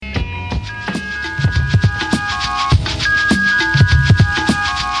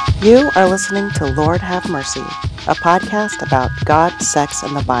You are listening to Lord Have Mercy, a podcast about God, sex,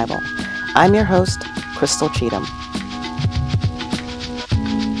 and the Bible. I'm your host, Crystal Cheatham.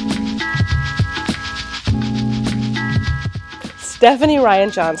 Stephanie Ryan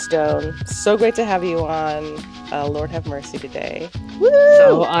Johnstone, so great to have you on Lord Have Mercy today. Woo!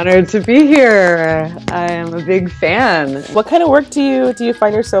 So honored to be here. I am a big fan. What kind of work do you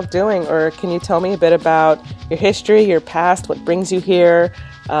find yourself doing, or can you tell me a bit about your history, your past, what brings you here?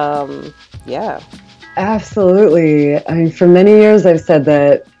 Yeah. Absolutely. I mean, for many years I've said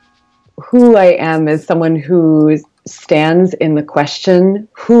that who I am is someone who stands in the question,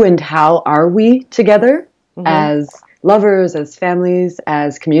 who and how are we together as lovers, as families,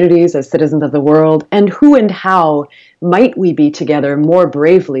 as communities, as citizens of the world, and who and how might we be together more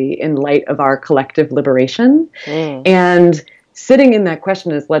bravely in light of our collective liberation? And sitting in that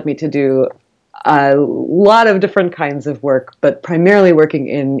question has led me to do a lot of different kinds of work, but primarily working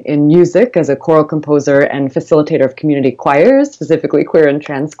in music as a choral composer and facilitator of community choirs, specifically queer and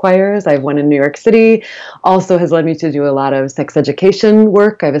trans choirs. I have one in New York City. Also has led me to do a lot of sex education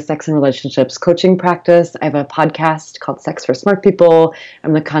work. I have a sex and relationships coaching practice. I have a podcast called Sex for Smart People.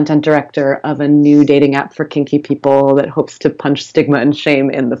 I'm the content director of a new dating app for kinky people that hopes to punch stigma and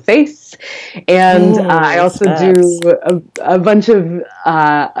shame in the face. And I also do a bunch of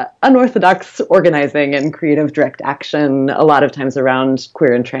unorthodox organizing and creative direct action, a lot of times around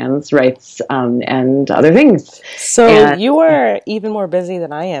queer and trans rights and other things. So you are even more busy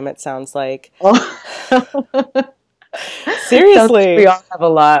than I am, it sounds like. Seriously. We all have a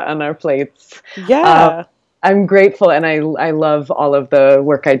lot on our plates. Yeah. I'm grateful, and I love all of the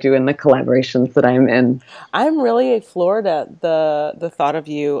work I do and the collaborations that I'm in. I'm really floored at the thought of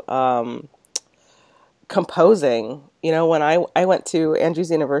you composing. You know, when I went to Andrews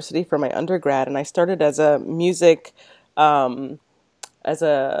University for my undergrad, and I started as a music, what is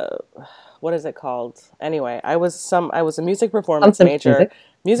it called? Anyway, I was a music performance major.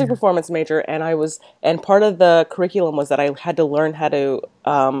 Music performance major, and part of the curriculum was that I had to learn how to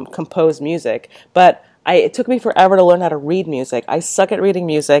compose music, but it took me forever to learn how to read music. I suck at reading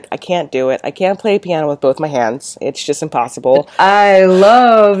music. I can't do it. I can't play piano with both my hands. It's just impossible. I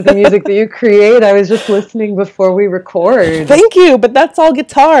love the music that you create. I was just listening before we record. Thank you, but that's all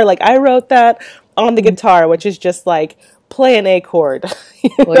guitar. Like, I wrote that on the guitar, which is just like play an A chord.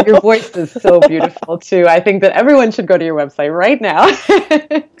 Well, your voice is so beautiful too. I think that everyone should go to your website right now.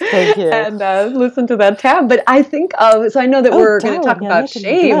 Thank you. And listen to that tab. But I think so I know that we're going to talk about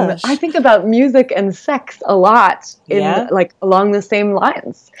shame. I think about music and sex a lot in like along the same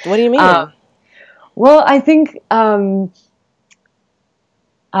lines. What do you mean? Well, I think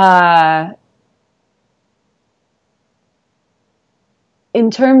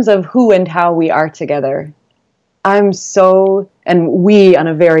in terms of who and how we are together, and we on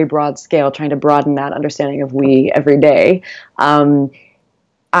a very broad scale, trying to broaden that understanding of we every day.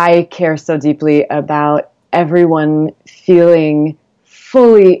 I care so deeply about everyone feeling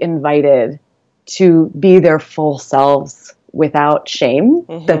fully invited to be their full selves without shame,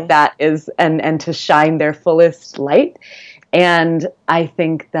 that is, and to shine their fullest light. And I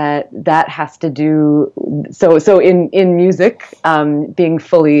think that has to do, so in music, being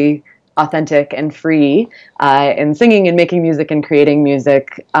fully authentic and free in singing and making music and creating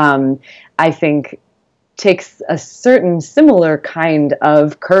music, I think takes a certain similar kind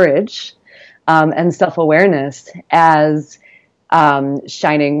of courage and self-awareness as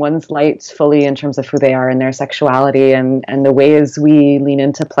shining one's light fully in terms of who they are in their sexuality and the ways we lean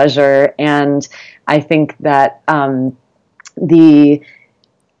into pleasure. And I think that a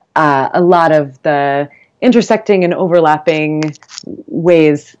lot of the intersecting and overlapping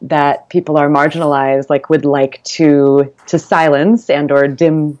ways that people are marginalized, like would like to silence and or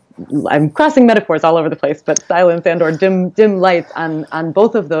dim. I'm crossing metaphors all over the place, but silence and or dim lights on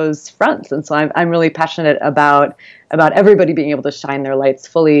both of those fronts. And so I'm really passionate about everybody being able to shine their lights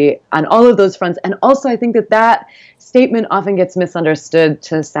fully on all of those fronts. And also, I think that statement often gets misunderstood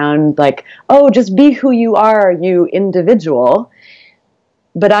to sound like, oh, just be who you are, you individual.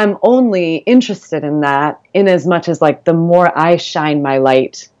 But I'm only interested in that in as much as, like, the more I shine my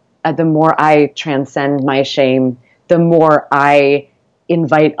light, the more I transcend my shame, the more I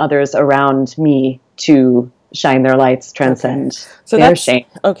invite others around me to shine their lights, transcend their shame.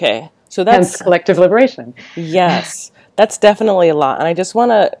 Okay. So that's hence collective liberation. Yes. That's definitely a lot. And I just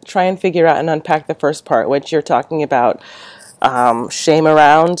want to try and figure out and unpack the first part, which you're talking about shame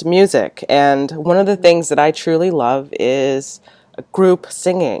around music. And one of the things that I truly love is group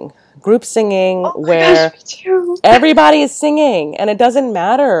singing, group singing Oh my gosh, where me too. everybody is singing and it doesn't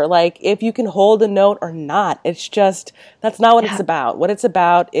matter like if you can hold a note or not. It's just that's not what it's Yeah. about. What it's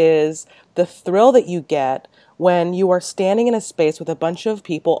about is the thrill that you get when you are standing in a space with a bunch of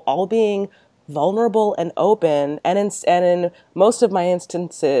people all being vulnerable and open and in most of my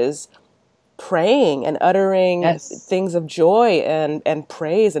instances praying and uttering Yes. things of joy and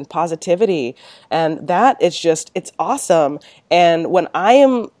praise and positivity, and that is just it's awesome. And when I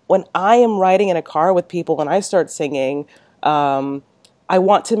am riding in a car with people and I start singing, I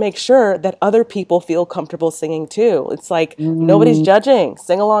want to make sure that other people feel comfortable singing too. It's like nobody's Mm-hmm. judging,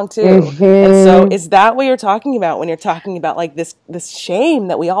 sing along too. And so Mm-hmm. is that what you're talking about when you're talking about like this shame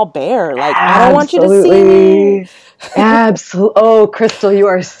that we all bear? Like I don't want you to see me. Absolutely. Absolutely. Oh, Crystal, you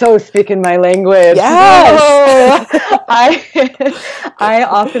are so speaking my language. Yes. Whoa. I I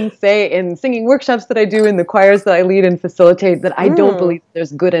often say in singing workshops that I do in the choirs that I lead and facilitate that I don't Mm, believe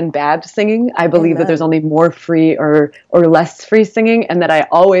there's good and bad singing. I believe that there's amen. only more free or less free singing, and that I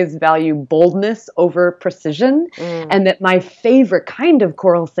always value boldness over precision, Mm. and that my favorite kind of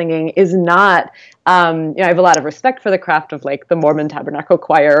choral singing is not I have a lot of respect for the craft of like the Mormon Tabernacle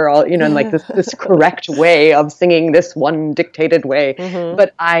Choir, all and like this correct way of singing this one dictated way. Mm-hmm.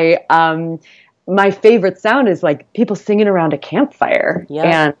 But my favorite sound is like people singing around a campfire Yep.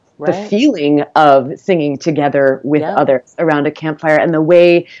 and the Right. feeling of singing together with Yep. others around a campfire and the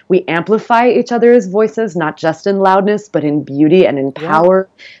way we amplify each other's voices, not just in loudness, but in beauty and in Yep. power,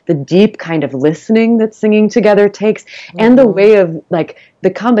 the deep kind of listening that singing together takes, and the Mm-hmm. way of like the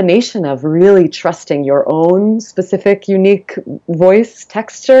combination of really trusting your own specific, unique voice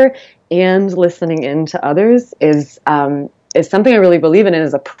texture and listening into others is something I really believe in, and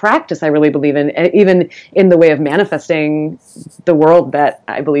is a practice I really believe in, even in the way of manifesting the world that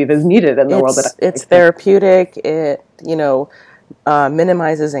I believe is needed in the world that I It's like to. therapeutic. It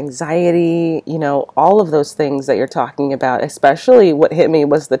minimizes anxiety. All of those things that you're talking about. Especially what hit me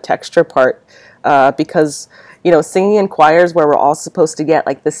was the texture part, because singing in choirs where we're all supposed to get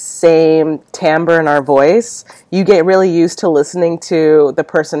like the same timbre in our voice, you get really used to listening to the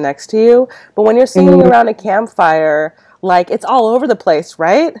person next to you. But when you're singing Mm, around a campfire, like it's all over the place,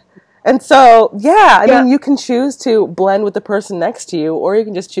 right? And so, yeah, I yeah. mean, you can choose to blend with the person next to you, or you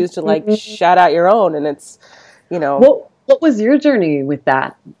can just choose to like Mm. shout out your own, and it's, you know, What was your journey with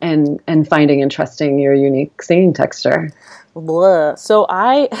that and finding and trusting your unique singing texture? blah. So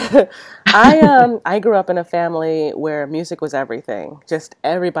I, I grew up in a family where music was everything. Just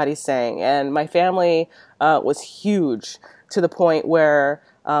everybody sang, and my family was huge to the point where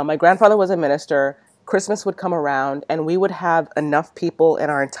my grandfather was a minister. Christmas would come around, and we would have enough people in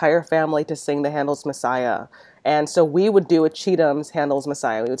our entire family to sing the Handel's Messiah. And so we would do a Cheatham's Handel's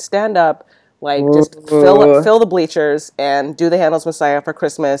Messiah. We would stand up, like just Ooh, fill the bleachers and do the Handel's Messiah for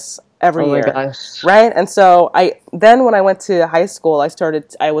Christmas every oh my year, gosh. right? And so when I went to high school,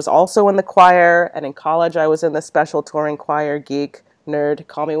 I was also in the choir, and in college I was in the special touring choir. Geek, nerd,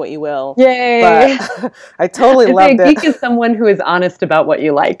 call me what you will, but Yay. I totally I'd say a loved it. geek is someone who is honest about what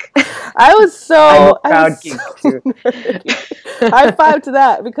you like. I was Proud geek so too. nerdy. High five to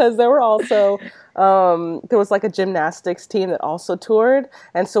that, because there were also there was like a gymnastics team that also toured,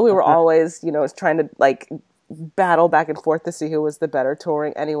 and so we were always trying to like battle back and forth to see who was the better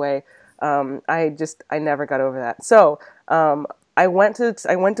touring. Anyway, I never got over that. So I went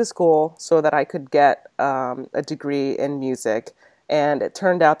to school so that I could get a degree in music, and it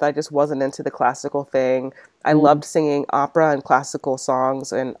turned out that I just wasn't into the classical thing. I Mm, loved singing opera and classical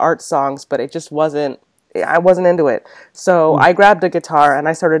songs and art songs, but it just wasn't. I wasn't into it. So mm, I grabbed a guitar and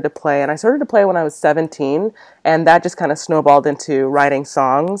I started to play. And I started to play when I was 17. And that just kind of snowballed into writing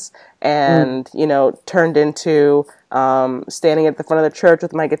songs mm. and, turned into standing at the front of the church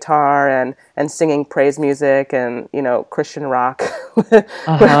with my guitar and singing praise music and, Christian rock with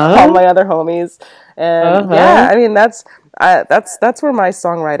all Uh-huh. my other homies. And yeah, Uh-huh. I mean, that's where my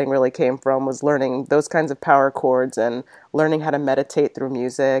songwriting really came from, was learning those kinds of power chords and learning how to meditate through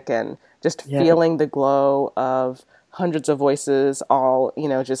music and just Yeah. feeling the glow of hundreds of voices all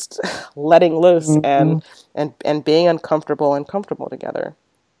just letting loose and Mm, and being uncomfortable and comfortable together.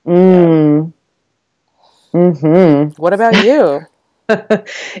 Yeah. mm, mm-hmm. What about you?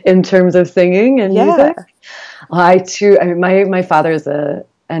 In terms of singing and Yeah. music, I too. I mean, my father is an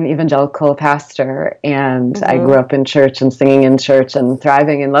evangelical pastor, and I grew Mhm. up in church and singing in church and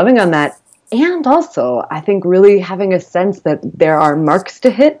thriving and loving on that. And also, I think really having a sense that there are marks to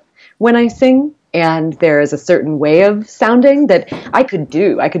hit when I sing, and there is a certain way of sounding that I could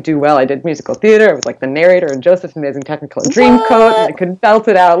do. I could do well. I did musical theater. I was like the narrator in Joseph's Amazing Technicolor Dreamcoat, and I What? could belt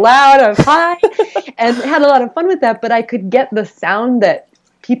it out loud of high, and had a lot of fun with that. But I could get the sound that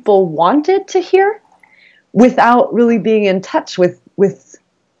people wanted to hear without really being in touch with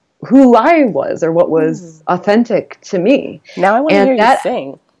who I was or what was authentic to me. Now I want to And hear you that,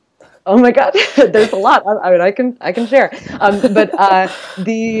 sing. oh my God, there's a lot. I mean, I can share.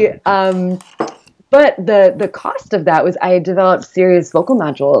 But the cost of that was I developed serious vocal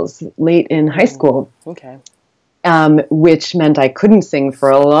nodules late in high school, Okay. which meant I couldn't sing for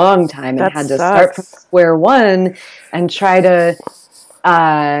a long time and That had to start from sucks. square one and try to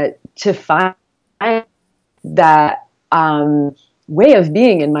find that way of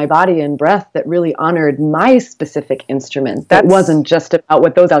being in my body and breath that really honored my specific instrument, that That's wasn't just about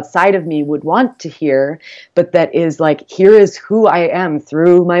what those outside of me would want to hear, but that is like, here is who I am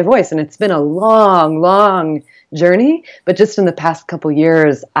through my voice. And it's been a long, long journey, but just in the past couple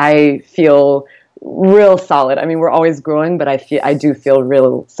years, I feel real solid. I mean, we're always growing, but I do feel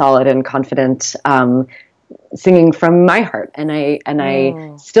real solid and confident, singing from my heart. And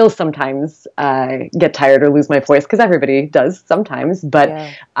I still sometimes get tired or lose my voice, because everybody does sometimes. But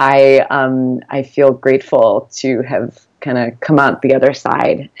yeah. I feel grateful to have kind of come out the other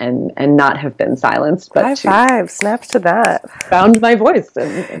side and not have been silenced, but High to five. Snaps to that. found my voice.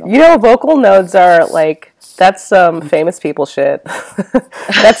 And You know, vocal nodes are like, that's some famous people shit.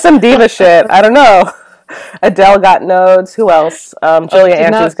 That's some diva shit. I don't know. Adele got nodes. Who else? oh, Julia it did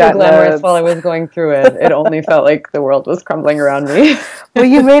Andrews not feel got glamorous while nodes. I was going through it. It only felt like the world was crumbling around me. Well,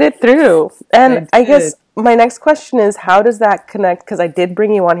 you made it through. And I I did. guess my next question is, how does that connect? Because I did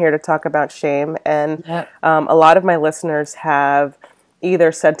bring you on here to talk about shame. And Yeah. a lot of my listeners have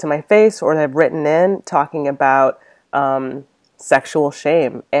either said to my face or they've written in talking about sexual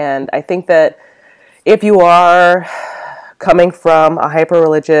shame. And I think that if you are coming from a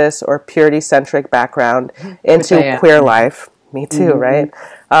hyper-religious or purity-centric background Which I into am. queer life, me too, Mm-hmm. right?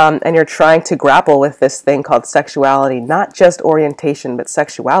 And you're trying to grapple with this thing called sexuality, not just orientation, but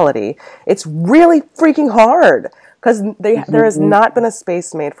sexuality, it's really freaking hard because there has Mm-hmm. not been a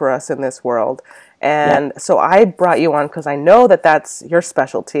space made for us in this world. Yeah. And so I brought you on because I know that that's your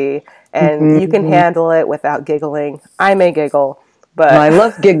specialty and you can Mm-hmm. handle it without giggling. I may giggle, Well, but I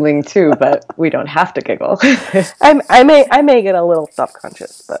love giggling too, but we don't have to giggle. I may get a little self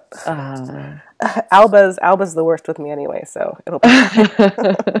conscious, but uh, Alba's the worst with me anyway, so it'll be fine.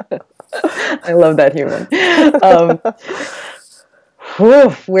 I love that human. Um,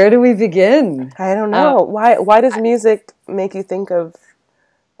 where do we begin? I don't Uh, know why does music make you think of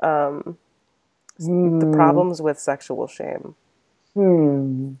the hmm, problems with sexual shame?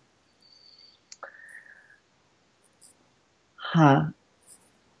 hmm, huh.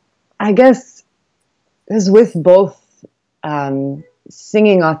 I guess is with both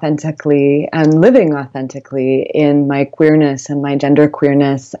singing authentically and living authentically in my queerness and my gender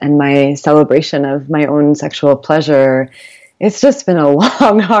queerness and my celebration of my own sexual pleasure. It's just been a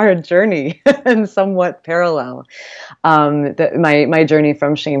long, hard journey and somewhat parallel. My journey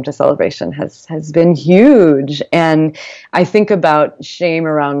from shame to celebration has been huge, and I think about shame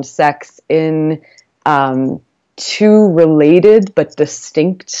around sex in two related but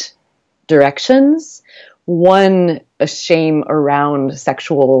distinct directions. One, a shame around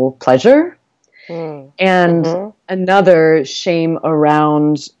sexual pleasure, and Mm-hmm. another, shame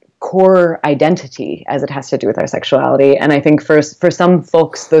around core identity as it has to do with our sexuality. And I think for some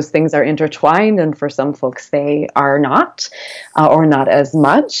folks, those things are intertwined, and for some folks, they are not, or not as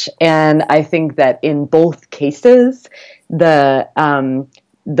much. And I think that in both cases, the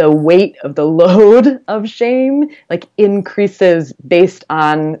weight of the load of shame like increases based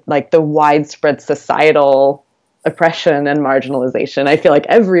on like the widespread societal oppression and marginalization. I feel like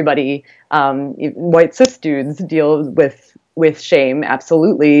everybody, white cis dudes, deal with shame,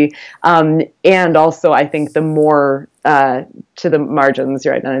 absolutely, and also I think the more to the margins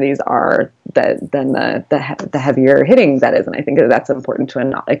your identities are, then the heavier hitting that is, and I think that's important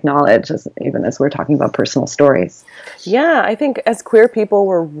to acknowledge, even as we're talking about personal stories. Yeah, I think as queer people,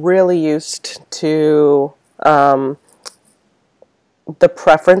 we're really used to the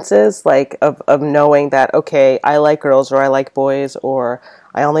preferences, like of knowing that, okay, I like girls or I like boys or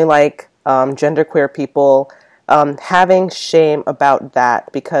I only like genderqueer people, having shame about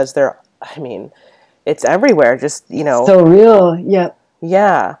that because I mean, it's everywhere, just, So real, yeah.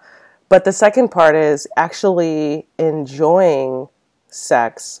 yeah. But the second part is actually enjoying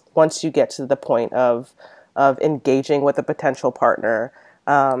sex once you get to the point of engaging with a potential partner.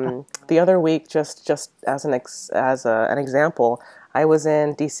 The other week, just as an example, I was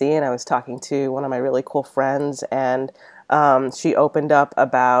in DC and I was talking to one of my really cool friends, and she opened up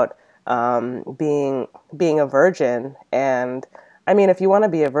about being a virgin. And I mean, if you want to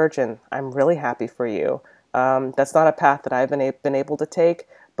be a virgin, I'm really happy for you. That's not a path that I've been able to take,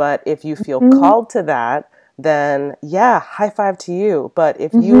 But if you feel Mm-hmm. called to that, then yeah, high five to you. But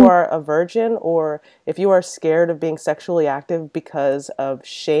if you Mm-hmm. are a virgin, or if you are scared of being sexually active because of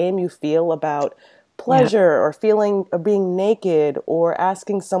shame you feel about Yeah. pleasure or feeling of being naked or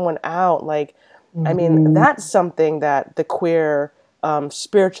asking someone out, like, I mean, Mm-hmm. that's something that the queer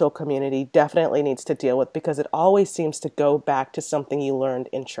spiritual community definitely needs to deal with, because it always seems to go back to something you learned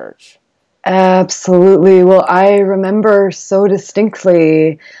in church. Absolutely. Well, I remember so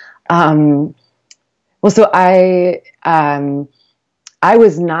distinctly. Um, well, so I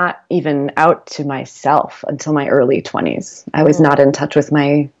was not even out to myself until my early 20s. I was not in touch with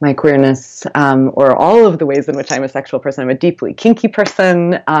my queerness, or all of the ways in which I'm a sexual person. I'm a deeply kinky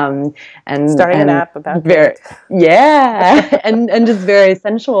person, Starting an and app about very, kink. yeah, and just very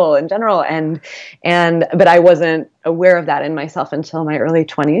sensual in general. But I wasn't aware of that in myself until my early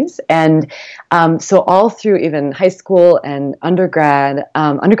 20s. And so all through even high school and undergrad at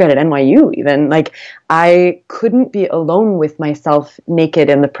NYU, even, like, I couldn't be alone with myself naked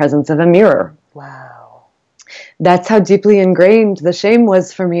in the presence of a mirror. Wow. That's how deeply ingrained the shame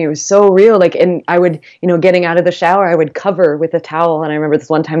was for me. It was so real. Like, and I would, getting out of the shower, I would cover with a towel. And I remember this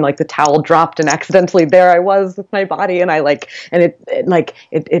one time, like, the towel dropped and accidentally there I was with my body. And it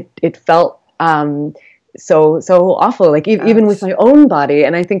felt, so awful. Like, even with Ouch. my own body.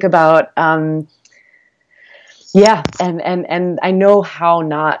 And I think about, yeah, and I know how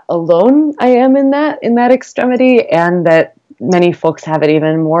not alone I am in that extremity, and that many folks have it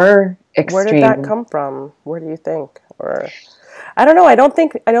even more Where did that extreme. come from? Where do you think? Or I don't know. I don't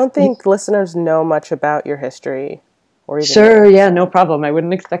think listeners know much about your history or even Sure, yours. yeah, no So. problem. I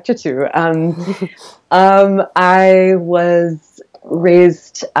wouldn't expect you to. I was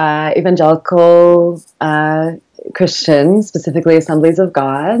raised evangelical Christian, specifically Assemblies of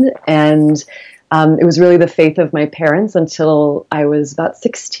God, and it was really the faith of my parents until I was about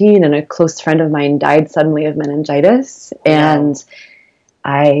 16, and a close friend of mine died suddenly of meningitis, Wow. and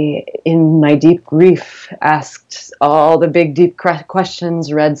I, in my deep grief, asked all the big, deep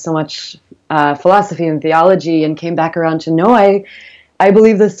questions, read so much philosophy and theology, and came back around to no, I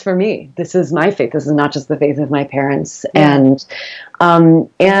believe this for me. This is my faith. This is not just the faith of my parents. Yeah. I had that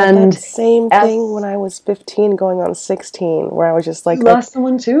And same thing when as I was 15 going on 16, where I was just you like, lost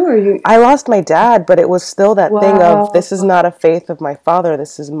someone too, or you? I lost my dad, but it was still that thing of, Wow, this is not a faith of my father.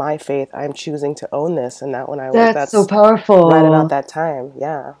 This is my faith. I'm choosing to own this. And that's so that's right about powerful. that time.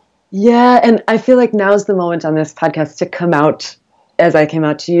 Yeah. Yeah, and I feel like now's the moment on this podcast to come out as I came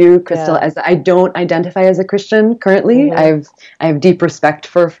out to you, Crystal, Yeah. as I don't identify as a Christian currently. Mm-hmm. I have deep respect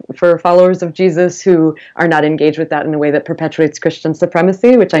for followers of Jesus who are not engaged with that in a way that perpetuates Christian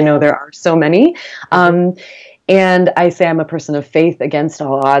supremacy, which I know Yeah. there are so many. Mm-hmm. And I say I'm a person of faith against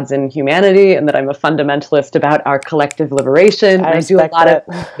all odds in humanity, and that I'm a fundamentalist about our collective liberation. I And I do a respect lot of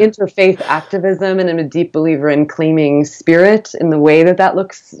that. interfaith activism, and I'm a deep believer in claiming spirit in the way that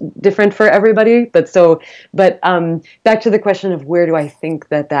looks different for everybody. But back to the question of where do I think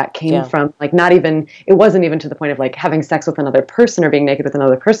that came Yeah. from? Like, it wasn't even to the point of like having sex with another person or being naked with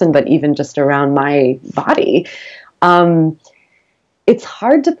another person, but even just around my body. Um, it's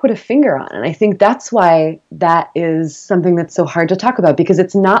hard to put a finger on. And I think that's why that is something that's so hard to talk about, because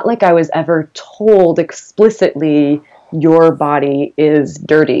it's not like I was ever told explicitly, your body is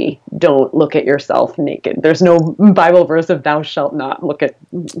dirty. Don't look at yourself naked. There's no Bible verse of thou shalt not look at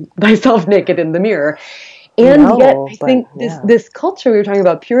thyself naked in the mirror. And yet, No, I but think this yeah. this culture, we were talking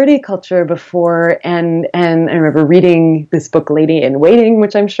about purity culture before, and I remember reading this book, Lady in Waiting,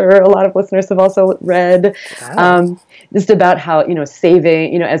 which I'm sure a lot of listeners have also read, Wow. um, just about how,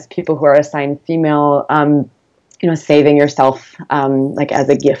 saving, as people who are assigned female, saving yourself, like, as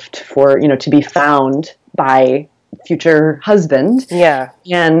a gift for, to be found by future husband, Yeah.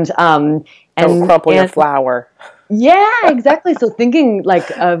 and Don't crumple your and flower. yeah, exactly. So thinking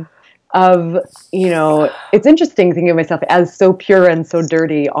like of it's interesting thinking of myself as so pure and so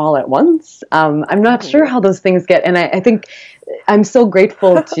dirty all at once. I'm not sure Ooh. how those things get, and I think I'm so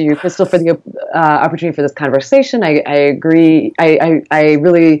grateful to you, Crystal, for the opportunity for this conversation. I agree. I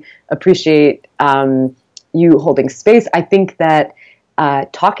really appreciate you holding space. I think that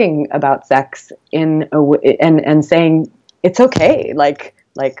talking about sex and saying it's okay,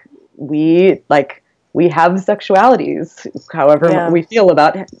 we have sexualities, however Yeah. we feel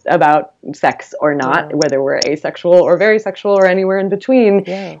about sex or not, Yeah. whether we're asexual or very sexual or anywhere in between,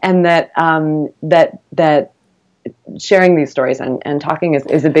 Yeah. and that sharing these stories and talking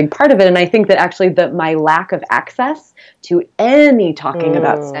is a big part of it. And I think that actually my lack of access to any talking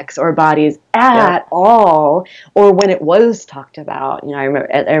about sex or bodies Yep. at all, or when it was talked about, I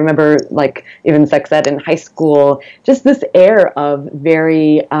remember like even sex ed in high school, just this air of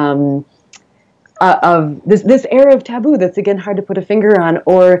very, of this era of taboo that's again hard to put a finger on.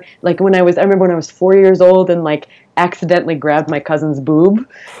 Or like I remember when I was 4 years old and like accidentally grabbed my cousin's boob,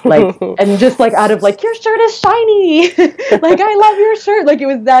 like, and just like out of like, your shirt is shiny, like, I love your shirt, like it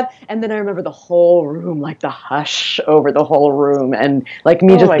was that. And then I remember the whole room, like the hush over the whole room, and like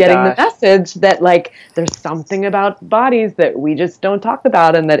me Oh just my getting the gosh. message that like there's something about bodies that we just don't talk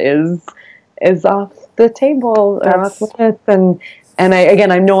about, and that is off the table or off That's limits. And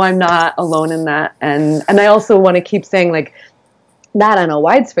I know I'm not alone in that. And I also want to keep saying like that on a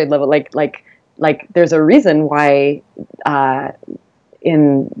widespread level, like there's a reason why,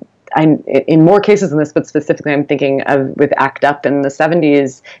 in in more cases than this, but specifically I'm thinking of with ACT UP in the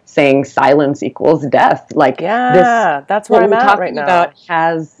 70s saying silence equals death. Like this, yeah, that's where what I'm we're at right talking about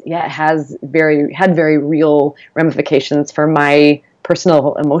now. had very real ramifications for my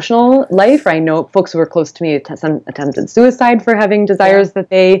personal emotional life. I know folks who were close to me attempted suicide for having Yeah. desires that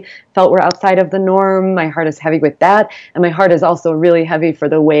they felt were outside of the norm. My heart is heavy with that. And my heart is also really heavy for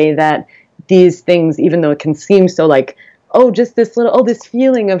the way that these things, even though it can seem so like, oh, just this little, oh, this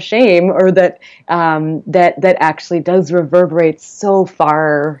feeling of shame, or that that actually does reverberate so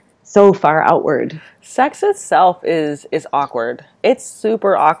far outward. Sex itself is awkward. It's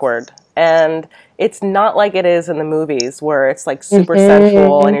super awkward. And it's not like it is in the movies where it's like super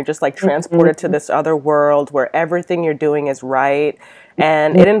sensual and Mm-hmm. you're just like transported to Mm-hmm. this other world where everything you're doing is right.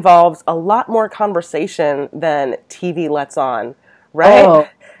 And it involves a lot more conversation than TV lets on, right? Oh,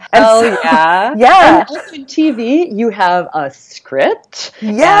 And hell so, yeah. And yeah, also in TV, you have a script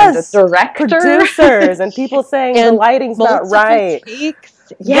and a yes, director producers and people saying the and lighting's not multiple right. takes.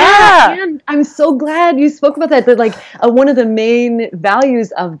 Yeah, Yeah, and I'm so glad you spoke about that. That like one of the main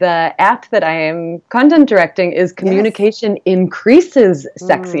values of the app that I am content directing is yes, communication increases mm,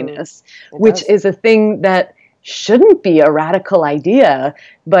 sexiness, it which does. is a thing that shouldn't be a radical idea,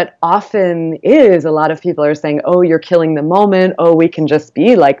 but often is. A lot of people are saying, "Oh, you're killing the moment. Oh, we can just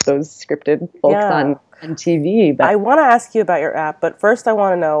be like those scripted folks Yeah. on TV." I But want to ask you about your app, but first I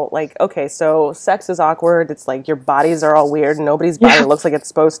want to know, like, okay, so sex is awkward. It's like your bodies are all weird. Nobody's body yeah, looks like it's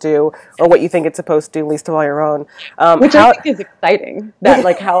supposed to, or what you think it's supposed to, least of all your own. which I How? think is exciting. That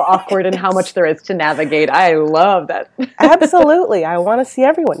like how awkward and how much there is to navigate. I love that. Absolutely, I want to see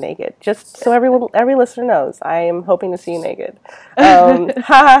everyone naked, just so every listener knows. I am hoping to see you naked. Ha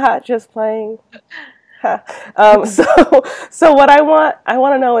ha ha! Just playing. So so what I want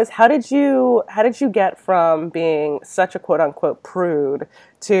to know is how did you get from being such a quote unquote prude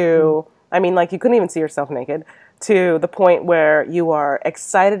to, I mean, like, you couldn't even see yourself naked, to the point where you are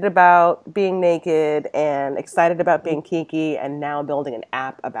excited about being naked and excited about being kinky and now building an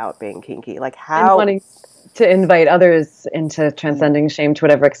app about being kinky, like And how, wanting to invite others into transcending shame to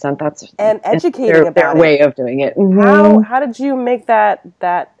whatever extent that's and educating their about it. way of doing it. How did you make that,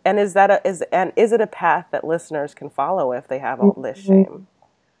 and is that a is and is it a path that listeners can follow if they have all this shame?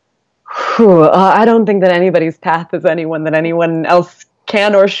 Whew, I don't think that anybody's path is anyone that anyone else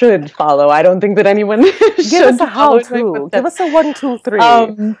can or should follow. I don't think that anyone Give us should a follow in my how-to. Give footsteps. us a one, two, three.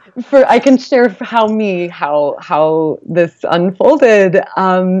 For I can share how this unfolded.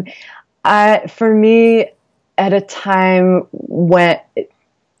 For me, at a time when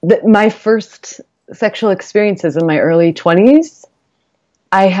my first sexual experiences in my early 20s,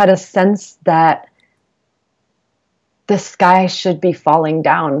 I had a sense that the sky should be falling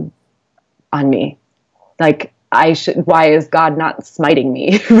down on me. Like, why is God not smiting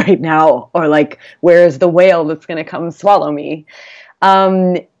me right now? Or like, where is the whale that's going to come swallow me?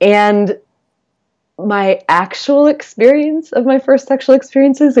 And my actual experience of my first sexual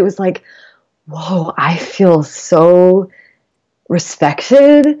experiences, it was like, whoa, I feel so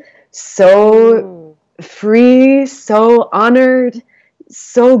respected, so Mm. free, so honored,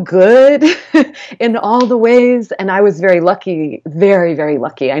 so good in all the ways. And I was very lucky, very, very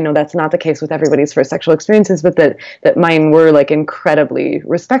lucky. I know that's not the case with everybody's first sexual experiences, but that mine were like incredibly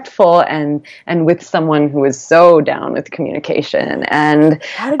respectful, and with someone who was so down with communication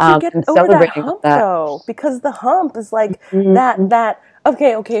How did you get and over that celebrating all hump that. though? Because the hump is like Mm-hmm. that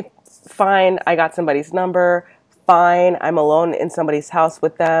okay, fine, I got somebody's number. Fine, I'm alone in somebody's house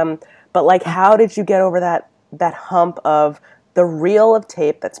with them. But like, how did you get over that hump of the reel of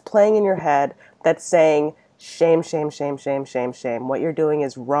tape that's playing in your head that's saying shame, shame, shame, shame, shame, shame. What you're doing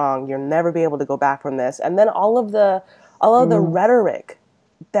is wrong. You'll never be able to go back from this. And then all of the rhetoric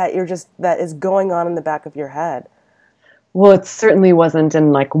that is going on in the back of your head. Well, it certainly wasn't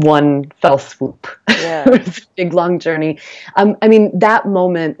in like one fell swoop. Yeah. It was a big, long journey. I mean, that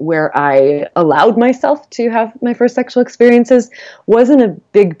moment where I allowed myself to have my first sexual experiences wasn't a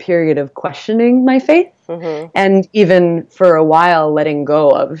big period of questioning my faith. Mm-hmm. And even for a while, letting go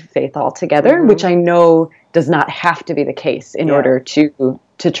of faith altogether, which Mm-hmm. I know does not have to be the case in Yeah. order to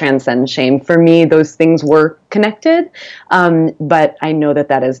transcend shame. For me, those things were connected, but I know that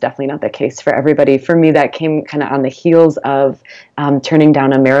that is definitely not the case for everybody. For me, that came kind of on the heels of turning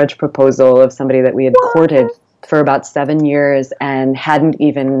down a marriage proposal of somebody that we had courted for about 7 years and hadn't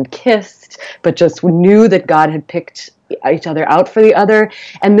even kissed, but just knew that God had picked each other out for the other.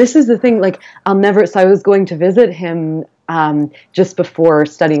 And this is the thing, like, so I was going to visit him just before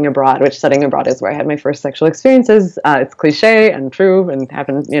studying abroad, which studying abroad is where I had my first sexual experiences. It's cliche and true and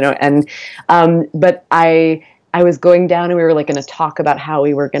happened, but I was going down and we were like going to talk about how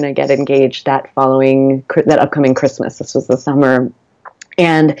we were going to get engaged that upcoming Christmas. This was the summer.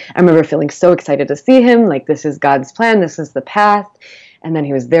 And I remember feeling so excited to see him, like, this is God's plan, this is the path. And then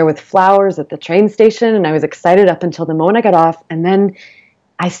he was there with flowers at the train station, and I was excited up until the moment I got off. And then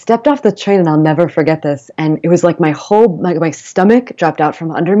I stepped off the train, and I'll never forget this. And it was like my stomach dropped out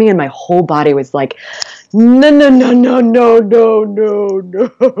from under me, and my whole body was like, no, no, no, no, no, no, no,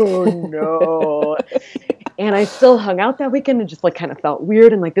 no, no. And I still hung out that weekend and just like kind of felt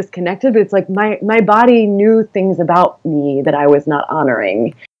weird and like disconnected. But it's like my body knew things about me that I was not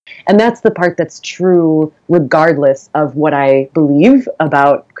honoring. And that's the part that's true regardless of what I believe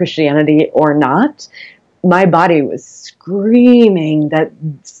about Christianity or not. My body was screaming that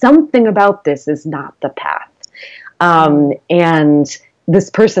something about this is not the path. And this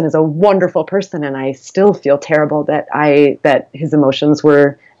person is a wonderful person, and I still feel terrible that his emotions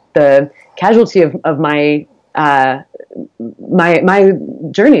were the casualty of my my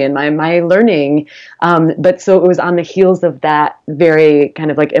journey and my learning. But so it was on the heels of that very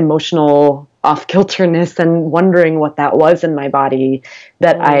kind of like emotional off-kilterness and wondering what that was in my body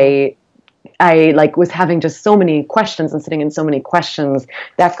that I like was having just so many questions and sitting in so many questions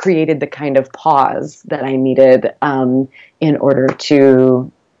that created the kind of pause that I needed in order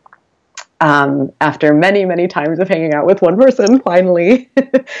to after many, many times of hanging out with one person, finally, for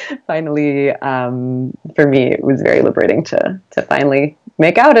me, it was very liberating to finally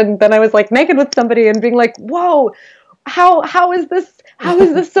make out. And then I was like naked with somebody and being like, whoa, how is this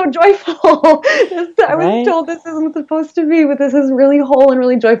so joyful? I was Right. told this isn't supposed to be, but this is really whole and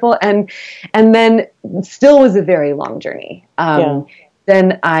really joyful. And then still was a very long journey. Yeah.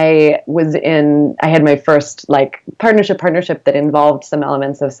 Then I had my first like partnership that involved some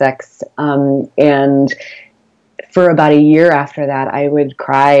elements of sex. And for about a year after that, I would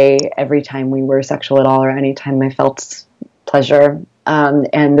cry every time we were sexual at all or anytime I felt pleasure.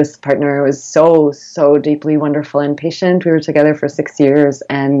 And this partner was so, so deeply wonderful and patient. We were together for 6 years,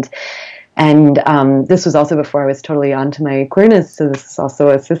 and this was also before I was totally onto my queerness. So this is also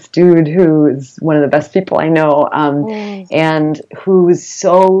a cis dude who is one of the best people I know, and who was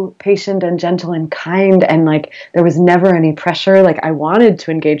so patient and gentle and kind. And like, there was never any pressure. Like, I wanted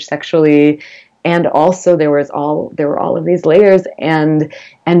to engage sexually. And also there were all of these layers, and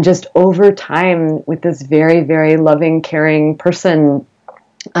just over time with this very, very loving, caring person,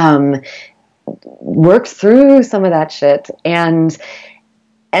 worked through some of that shit. And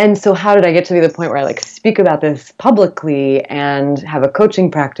so how did I get to be the point where I like speak about this publicly and have a coaching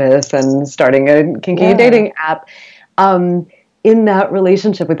practice and starting a kinky dating app? In that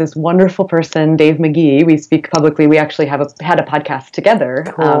relationship with this wonderful person, Dave McGee, we speak publicly. We actually had a podcast together.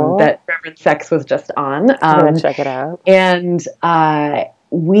 Cool. That Rev Sex was just on. I'm gonna check it out. And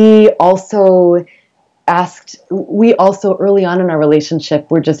we also early on in our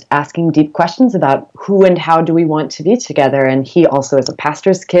relationship were just asking deep questions about who and how do we want to be together. And he also is a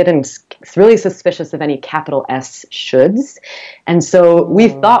pastor's kid and is really suspicious of any capital S shoulds. And so we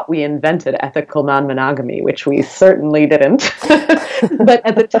thought we invented ethical non-monogamy, which we certainly didn't. But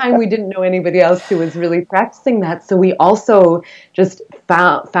at the time we didn't know anybody else who was really practicing that. So we also just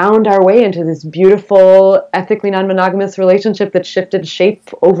found our way into this beautiful ethically non-monogamous relationship that shifted shape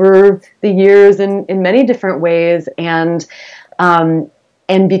over the years in many different ways. And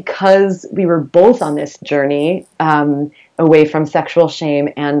because we were both on this journey away from sexual shame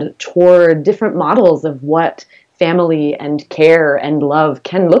and toward different models of what family and care and love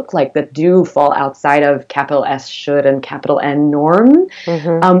can look like that do fall outside of capital S should and capital N norm,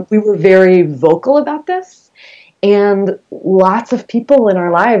 we were very vocal about this. And lots of people in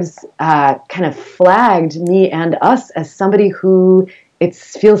our lives kind of flagged me and us as somebody who it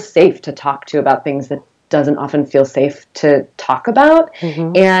feels safe to talk to about things that doesn't often feel safe to talk about.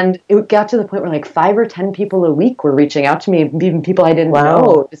 Mm-hmm. And it got to the point where like 5 or 10 people a week were reaching out to me, even people I didn't Wow.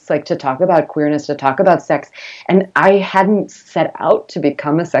 know, just like to talk about queerness, to talk about sex. And I hadn't set out to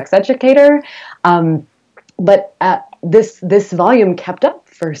become a sex educator. But this volume kept up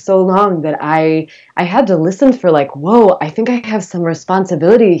for so long that I had to listen for like, whoa, I think I have some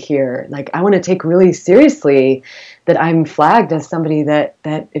responsibility here. Like, I want to take really seriously that I'm flagged as somebody that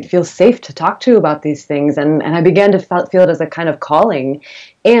it feels safe to talk to about these things. And I began to feel it as a kind of calling.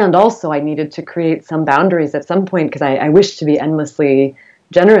 And also I needed to create some boundaries at some point because I wish to be endlessly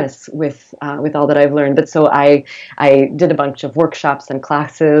generous with all that I've learned. But so I did a bunch of workshops and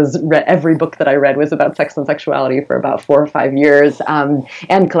classes. Every book that I read was about sex and sexuality for about 4 or 5 years,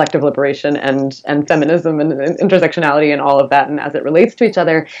 and collective liberation and feminism and intersectionality and all of that, and as it relates to each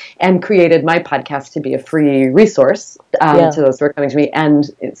other. And created my podcast to be a free resource to those who are coming to me.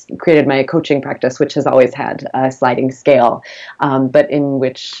 And it's created my coaching practice, which has always had a sliding scale, but in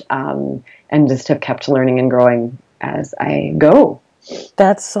which and just have kept learning and growing as I go.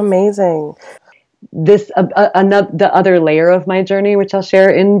 That's amazing. This the other layer of my journey, which I'll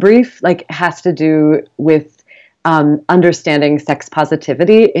share in brief, like has to do with understanding sex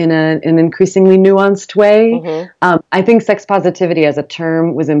positivity in an increasingly nuanced way. Mm-hmm. I think sex positivity as a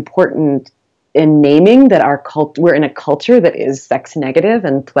term was important in naming that we're in a culture that is sex negative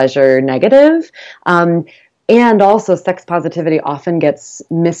and pleasure negative. And also sex positivity often gets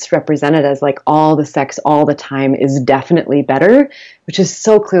misrepresented as like all the sex all the time is definitely better, which is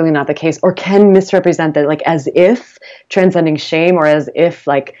so clearly not the case, or can misrepresent that like as if transcending shame or as if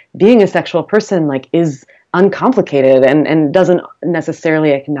like being a sexual person like is uncomplicated and doesn't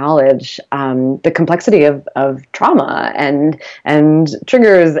necessarily acknowledge the complexity of trauma and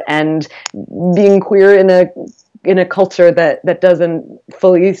triggers and being queer in a culture that doesn't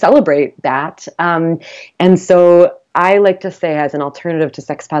fully celebrate that. And so I like to say as an alternative to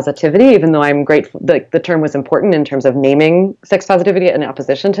sex positivity, even though I'm grateful, the term was important in terms of naming sex positivity in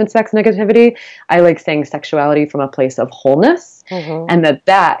opposition to sex negativity, I like saying sexuality from a place of wholeness. Mm-hmm. And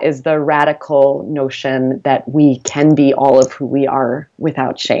that is the radical notion that we can be all of who we are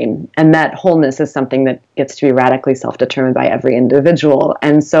without shame. And that wholeness is something that gets to be radically self-determined by every individual.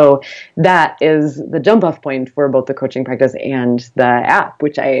 And so that is the jump-off point for both the coaching practice and the app,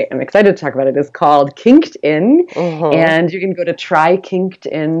 which I am excited to talk about. It is called KinkedIn. Mm-hmm. And you can go to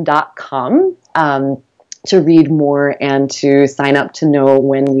trykinkedin.com to read more and to sign up to know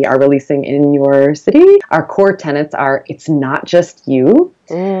when we are releasing in your city. Our core tenets are it's not just you,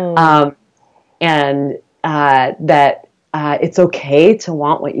 and that it's okay to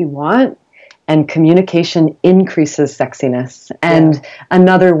want what you want, and communication increases sexiness. And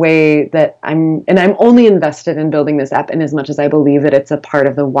another way that I'm only invested in building this app in as much as I believe that it's a part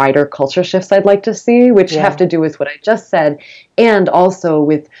of the wider culture shifts I'd like to see, which have to do with what I just said, and also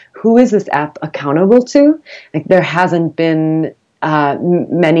with who is this app accountable to? Like there hasn't been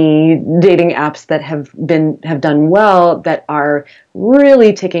many dating apps that have done well that are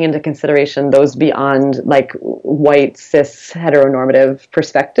really taking into consideration those beyond like white cis heteronormative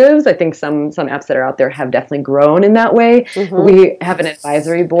perspectives. I think some apps that are out there have definitely grown in that way. Mm-hmm. We have an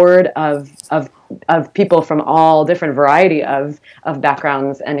advisory board of people from all different variety of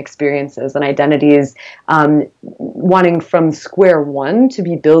backgrounds and experiences and identities, wanting from square one to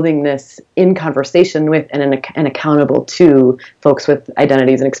be building this in conversation with and accountable to folks with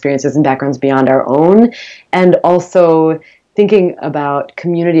identities and experiences and backgrounds beyond our own, and also thinking about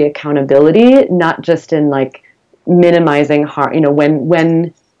community accountability, not just in like minimizing harm,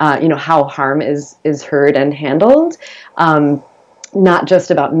 when how harm is heard and handled, not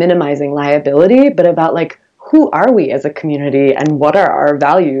just about minimizing liability, but about like who are we as a community and what are our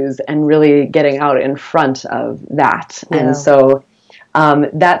values, and really getting out in front of that. And so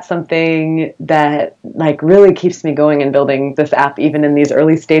that's something that like really keeps me going in building this app, even in these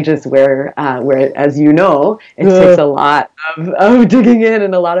early stages where as you know, it takes a lot of digging in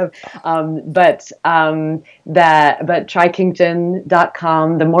and a lot of but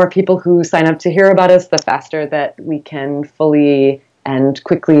trykinkedin.com, the more people who sign up to hear about us, the faster that we can fully and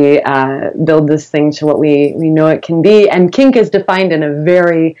quickly build this thing to what we know it can be. And kink is defined in a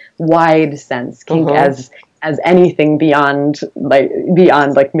very wide sense. Kink as anything beyond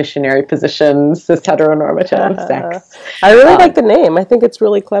missionary positions, cis heteronormative sex. I really like the name. I think it's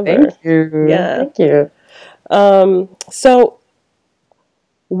really clever. Thank you. Yeah. Thank you. So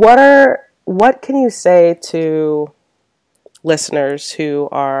what can you say to listeners who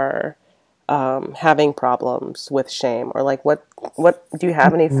are having problems with shame, or like what do you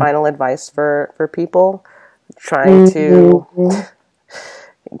have any final advice for people trying to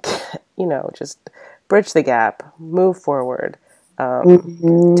just bridge the gap, move forward,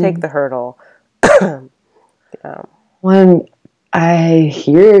 take the hurdle. When I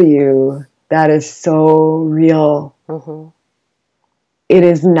hear you, that is so real. It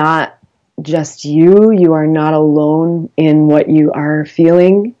is not just you. You are not alone in what you are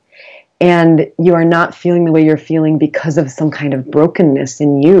feeling. And you are not feeling the way you're feeling because of some kind of brokenness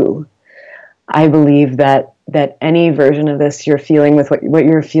in you. I believe that any version of this you're feeling with what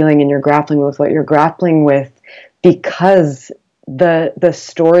you're feeling, and you're grappling with what you're grappling with, because the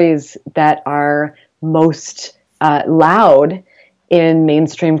stories that are most loud in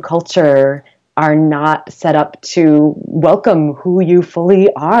mainstream culture are not set up to welcome who you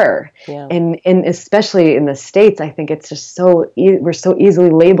fully are. Yeah. And especially in the States, I think it's just we're so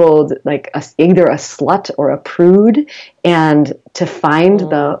easily labeled like either a slut or a prude. And to find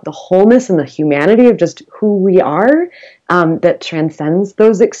the wholeness and the humanity of just who we are, that transcends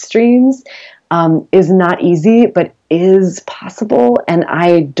those extremes, is not easy, but is possible. And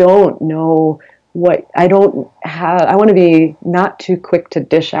I don't know I want to be not too quick to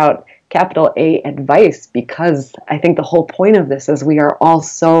dish out capital A advice, because I think the whole point of this is we are all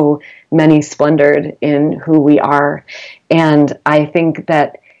so many splendored in who we are. And I think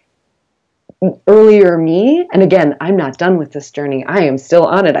that earlier me, and again, I'm not done with this journey. I am still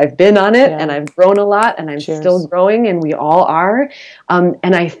on it. I've been on it, and I've grown a lot, and I'm still growing, and we all are.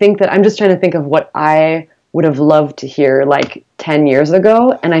 And I think that I'm just trying to think of what I would have loved to hear like 10 years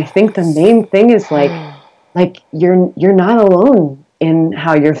ago. And I think the main thing is like you're not alone in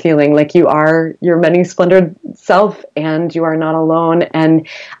how you're feeling. Like, you are your many splendored self, and you are not alone. And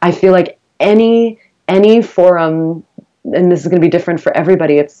I feel like any forum, and this is going to be different for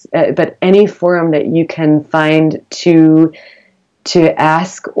everybody, but any forum that you can find to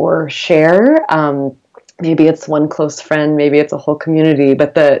ask or share, maybe it's one close friend, maybe it's a whole community,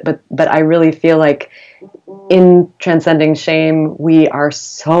 but I really feel like in transcending shame, we are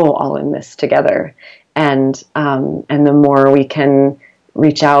so all in this together. And the more we can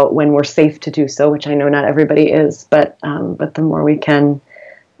reach out when we're safe to do so, which I know not everybody is, but the more we can,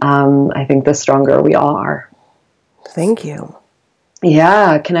 I think the stronger we all are. Thank you.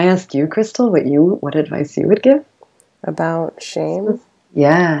 Yeah. Can I ask you, Crystal, what advice you would give? About shame?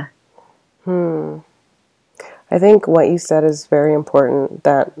 Yeah. I think what you said is very important,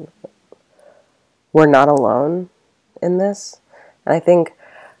 that we're not alone in this. And I think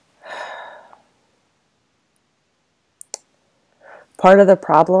part of the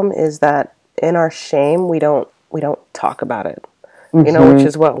problem is that in our shame, we don't talk about it, which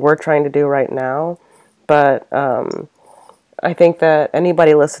is what we're trying to do right now. But I think that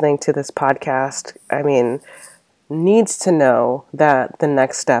anybody listening to this podcast, needs to know that the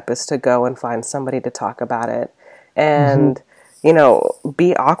next step is to go and find somebody to talk about it, and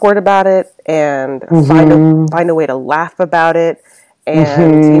be awkward about it, and find a way to laugh about it,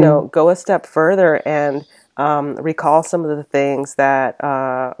 and go a step further and recall some of the things that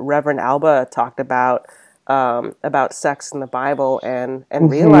Reverend Alba talked about sex in the Bible, and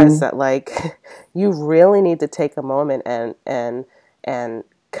realize that like you really need to take a moment and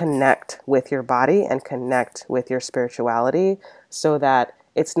connect with your body and connect with your spirituality, so that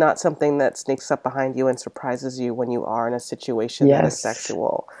it's not something that sneaks up behind you and surprises you when you are in a situation that is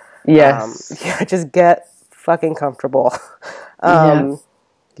sexual. Yes. Just get fucking comfortable. I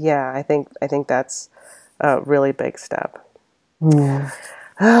think that's a really big step.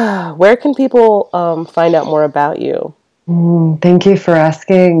 Where can people find out more about you? Thank you for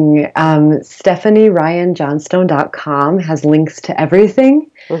asking. StephanieRyanJohnstone.com has links to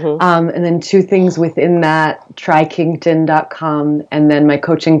everything. And then 2 things within that, try KinkedIn.com. And then my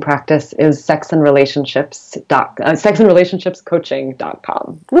coaching practice is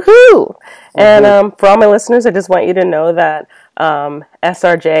sexandrelationshipscoaching.com. Woohoo! And for all my listeners, I just want you to know that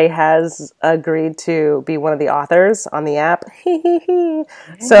SRJ has agreed to be one of the authors on the app.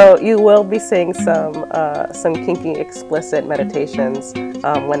 So you will be seeing some kinky explicit meditations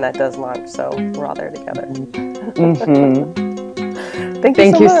when that does launch. So we're all there together.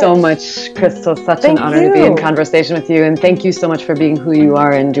 Thank you so much, Crystal. Such an honor to be in conversation with you. And thank you so much for being who you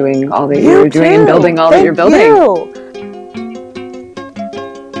are and doing all that you're doing and building all that you're building.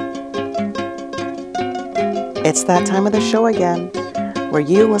 It's that time of the show again, where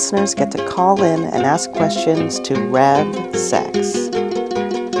you listeners get to call in and ask questions to Rev Sex.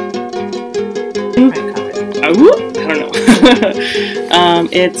 I don't know.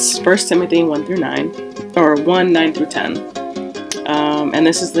 It's 1 Timothy 1-9, or 1:9-10. And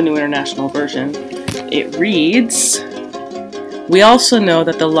this is the New International Version. It reads, "We also know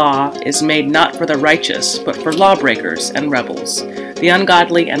that the law is made not for the righteous, but for lawbreakers and rebels, the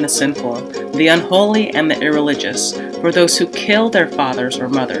ungodly and the sinful, the unholy and the irreligious, for those who kill their fathers or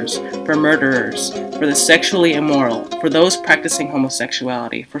mothers, for murderers, for the sexually immoral, for those practicing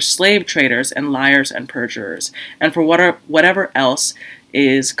homosexuality, for slave traders and liars and perjurers, and for whatever else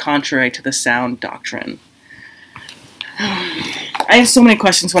is contrary to the sound doctrine. I have so many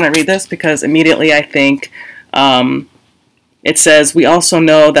questions when I read this because immediately I think it says, we also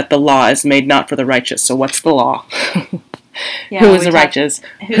know that the law is made not for the righteous. So what's the law? Who is the righteous?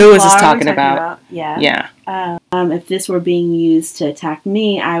 Who is this talking about? Yeah. If this were being used to attack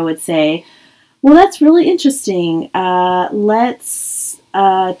me, I would say, well, that's really interesting. Let's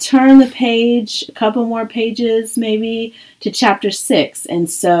turn the page, a couple more pages maybe, to chapter 6. And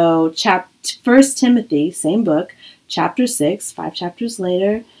so 1 Timothy, same book, chapter 6, 5 chapters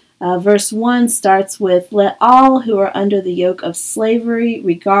later, verse 1 starts with, let all who are under the yoke of slavery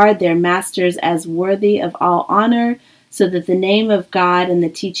regard their masters as worthy of all honor, so that the name of God and the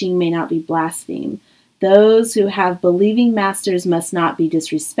teaching may not be blasphemed. Those who have believing masters must not be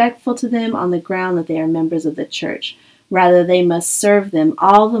disrespectful to them on the ground that they are members of the church. Rather, they must serve them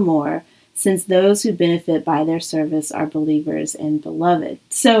all the more, since those who benefit by their service are believers and beloved.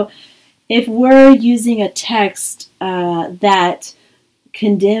 So, if we're using a text that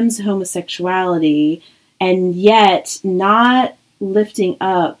condemns homosexuality and yet not lifting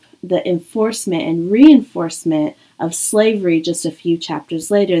up the enforcement and reinforcement of slavery just a few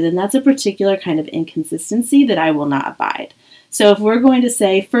chapters later, then that's a particular kind of inconsistency that I will not abide. So if we're going to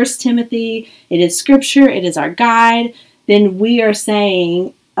say 1 Timothy, it is scripture, it is our guide, then we are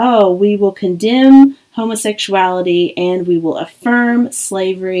saying, oh, we will condemn homosexuality and we will affirm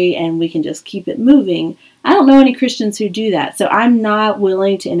slavery and we can just keep it moving. I don't know any Christians who do that. So I'm not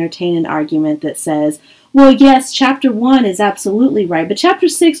willing to entertain an argument that says, well, yes, chapter 1 is absolutely right, but chapter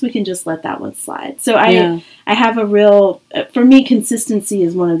 6, we can just let that one slide. So I have a real, for me, consistency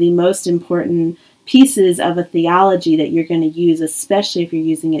is one of the most important pieces of a theology that you're going to use, especially if you're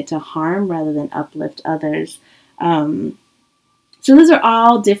using it to harm rather than uplift others. So those are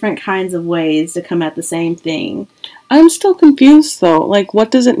all different kinds of ways to come at the same thing. I'm still confused, though. Like,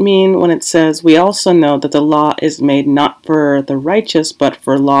 what does it mean when it says, we also know that the law is made not for the righteous, but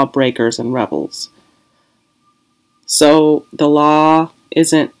for lawbreakers and rebels? So the law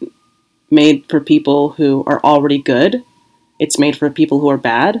isn't made for people who are already good? It's made for people who are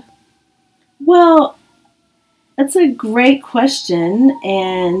bad? Well, that's a great question,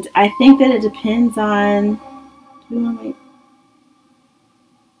 and I think that it depends on...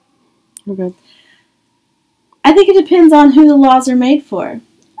 Okay. I think it depends on who the laws are made for,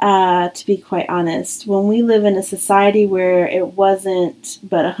 to be quite honest. When we live in a society where it wasn't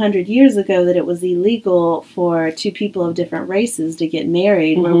but 100 years ago that it was illegal for two people of different races to get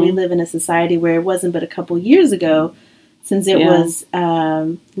married, where we live in a society where it wasn't but a couple years ago since it was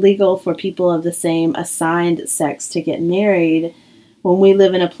legal for people of the same assigned sex to get married, when we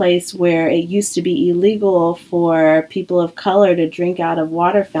live in a place where it used to be illegal for people of color to drink out of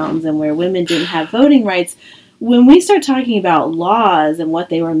water fountains and where women didn't have voting rights, when we start talking about laws and what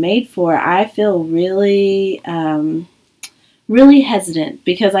they were made for, I feel really, really hesitant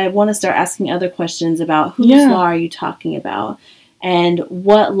because I want to start asking other questions about whose law are you talking about and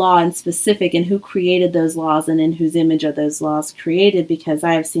what law in specific and who created those laws and in whose image are those laws created, because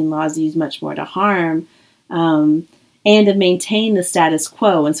I have seen laws used much more to harm and to maintain the status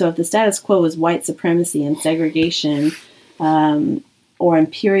quo. And so if the status quo is white supremacy and segregation, or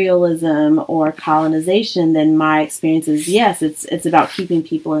imperialism or colonization, then my experience is, yes, it's about keeping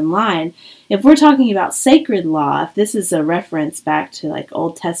people in line. If we're talking about sacred law, if this is a reference back to like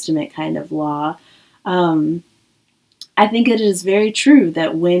Old Testament kind of law, I think it is very true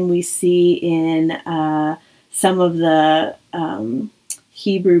that when we see in some of the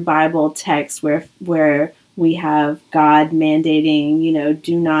Hebrew Bible texts where we have God mandating,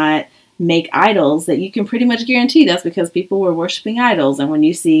 do not make idols, that you can pretty much guarantee that's because people were worshiping idols. And when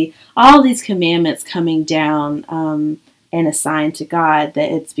you see all these commandments coming down and assigned to God,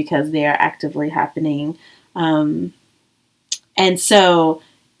 that it's because they are actively happening. And so,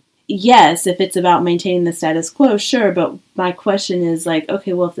 yes, if it's about maintaining the status quo, sure. But my question is like,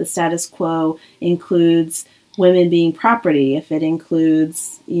 okay, well, if the status quo includes women being property, if it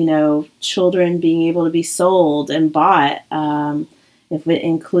includes, children being able to be sold and bought, if it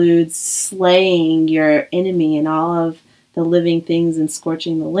includes slaying your enemy and all of the living things and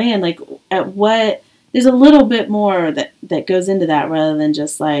scorching the land, like there's a little bit more that goes into that rather than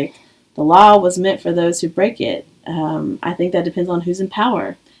just like the law was meant for those who break it. I think that depends on who's in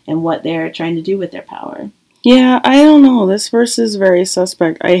power and what they're trying to do with their power. Yeah, I don't know. This verse is very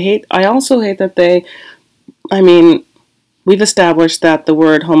suspect. I also hate that we've established that the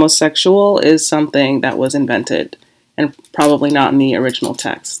word homosexual is something that was invented and probably not in the original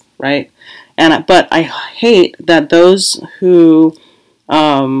text, right? But I hate that those who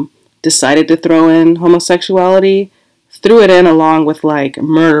decided to throw in homosexuality threw it in along with like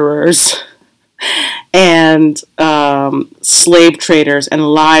murderers and slave traders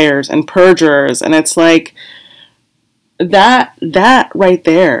and liars and perjurers, and it's like that right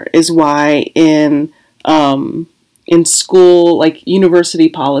there is why in school, like university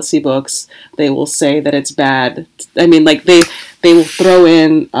policy books, they will say that it's bad. I mean, like they will throw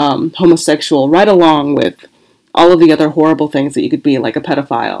in homosexual right along with all of the other horrible things that you could be, like a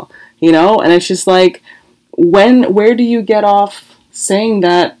pedophile, you know? And it's just like, where do you get off saying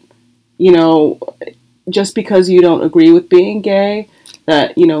that, you know, just because you don't agree with being gay,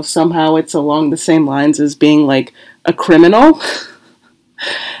 that, you know, somehow it's along the same lines as being like a criminal?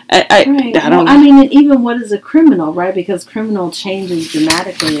 I don't know. I mean, even what is a criminal, right? Because criminal changes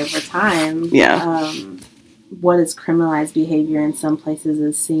dramatically over time. Yeah. What is criminalized behavior in some places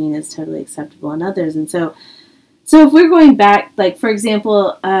is seen as totally acceptable in others. And so if we're going back, like, for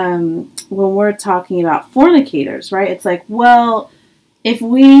example, when we're talking about fornicators, right? It's like, well, if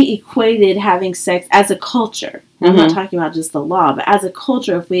we equated having sex as a culture, I'm not talking about just the law, but as a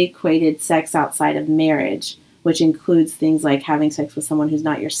culture, if we equated sex outside of marriage, which includes things like having sex with someone who's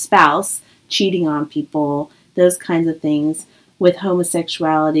not your spouse, cheating on people, those kinds of things, with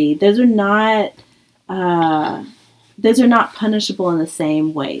homosexuality, those are not punishable in the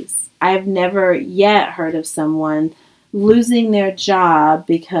same ways. I've never yet heard of someone losing their job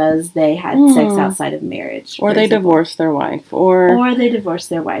because they had sex outside of marriage. Or they divorced their wife. Or they divorced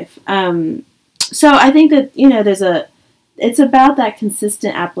their wife. So I think that, you know, it's about that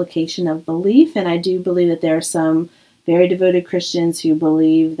consistent application of belief, and I do believe that there are some very devoted Christians who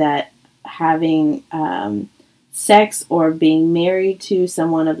believe that having sex or being married to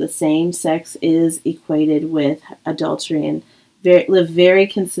someone of the same sex is equated with adultery, and live very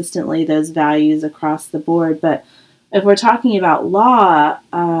consistently those values across the board. But if we're talking about law,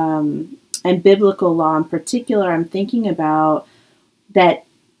 and biblical law in particular, I'm thinking about that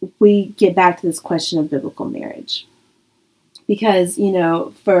we get back to this question of biblical marriage. Because, you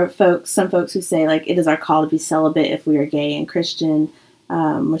know, for some folks who say, like, it is our call to be celibate if we are gay and Christian,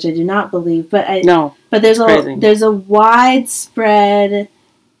 which I do not believe. But there's a widespread.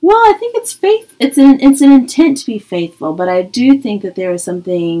 Well, I think it's faith. It's an intent to be faithful, but I do think that there is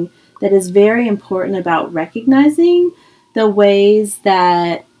something that is very important about recognizing the ways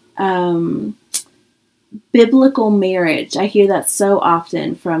that biblical marriage, I hear that so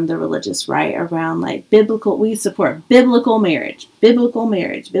often from the religious right around, like, we support biblical marriage.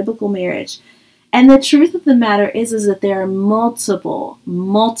 And the truth of the matter is that there are multiple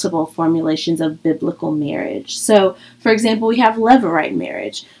formulations of biblical marriage. So, for example, we have levirate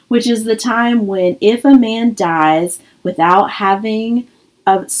marriage, which is the time when if a man dies without having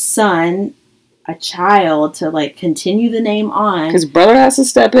a son, a child to, like, continue the name on, his brother has to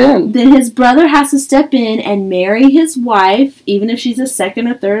step in. Then his brother has to step in and marry his wife, even if she's a second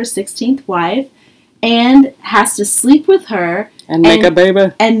or third or 16th wife, and has to sleep with her and make a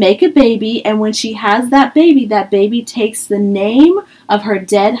baby. And when she has that baby takes the name of her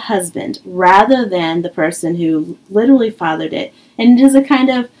dead husband rather than the person who literally fathered it. And it is a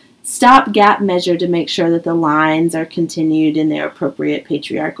kind of stopgap measure to make sure that the lines are continued in their appropriate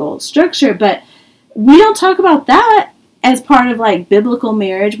patriarchal structure. But we don't talk about that as part of, like, biblical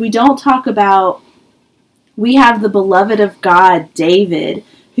marriage. We don't talk about, we have the beloved of God, David,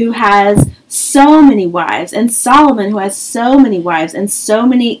 who has so many wives, and Solomon, who has so many wives and so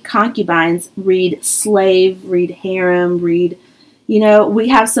many concubines. Read slave, read harem, read, you know, we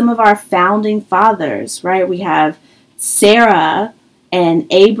have some of our founding fathers, right? We have Sarah and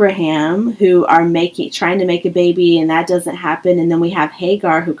Abraham, who are trying to make a baby, and that doesn't happen. And then we have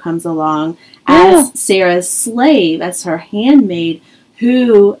Hagar, who comes along as Sarah's slave, as her handmaid,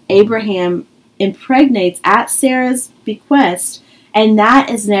 who Abraham impregnates at Sarah's bequest. And that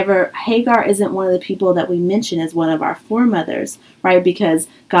is Hagar isn't one of the people that we mention as one of our foremothers, right? Because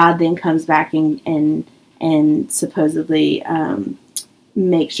God then comes back and supposedly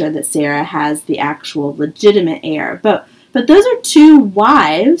make sure that Sarah has the actual legitimate heir. But those are two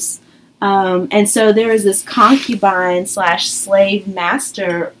wives, and so there is this concubine / slave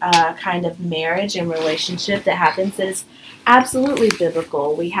master kind of marriage and relationship that happens that is absolutely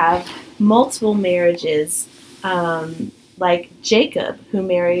biblical. We have multiple marriages, like Jacob, who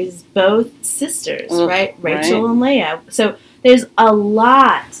marries both sisters, right? Rachel and Leah. So there's a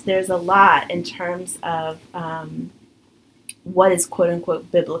lot in terms of what is quote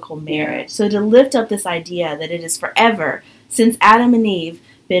unquote biblical marriage. So to lift up this idea that it is forever, since Adam and Eve,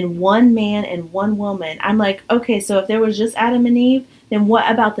 been one man and one woman, I'm like, okay, so if there was just Adam and Eve, then what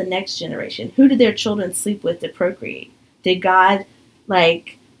about the next generation? Who did their children sleep with to procreate? Did God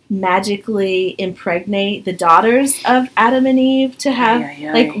like magically impregnate the daughters of Adam and Eve to have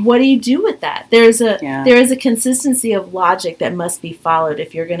like, what do you do with that? There is a consistency of logic that must be followed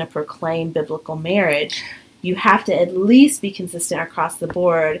if you're going to proclaim biblical marriage. You have to at least be consistent across the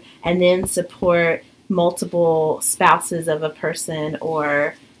board and then support multiple spouses of a person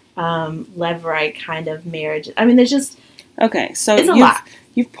or levirate kind of marriage. I mean, there's just so it's a lot.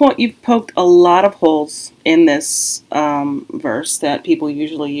 You've poked a lot of holes in this verse that people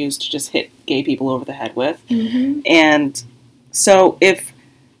usually use to just hit gay people over the head with. Mm-hmm. And so if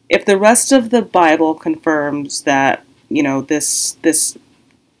the rest of the Bible confirms that, you know, this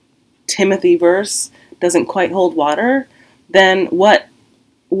Timothy verse doesn't quite hold water, then what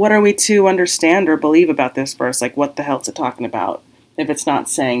are we to understand or believe about this verse? Like, what the hell is it talking about? If it's not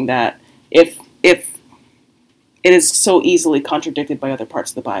saying that if it is so easily contradicted by other parts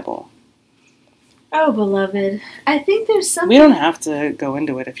of the Bible. Oh, beloved. I think there's something... We don't have to go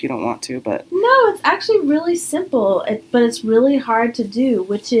into it if you don't want to, but... No, it's actually really simple, but it's really hard to do,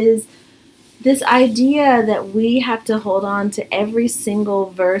 which is this idea that we have to hold on to every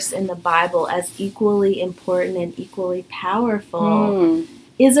single verse in the Bible as equally important and equally powerful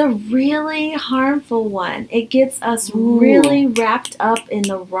is a really harmful one. It gets us really wrapped up in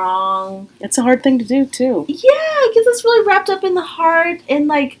the wrong... It's a hard thing to do, too. Yeah, it gets us really wrapped up in the heart and,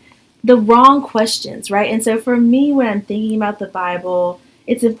 like, the wrong questions, right? And so for me, when I'm thinking about the Bible,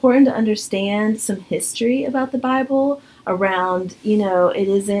 it's important to understand some history about the Bible around, you know, it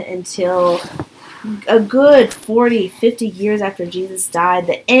isn't until a good 40, 50 years after Jesus died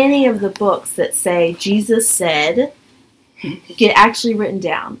that any of the books that say Jesus said get actually written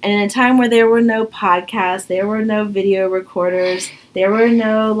down. And in a time where there were no podcasts, there were no video recorders, there were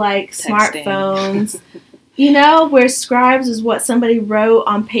no, like, smartphones... You know, where scribes is what somebody wrote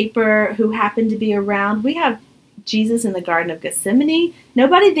on paper who happened to be around. We have Jesus in the Garden of Gethsemane.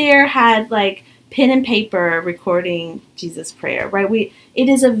 Nobody there had, like, pen and paper recording Jesus' prayer, right? It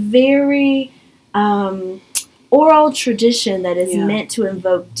is a very oral tradition that is meant to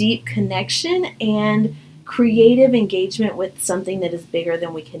invoke deep connection and creative engagement with something that is bigger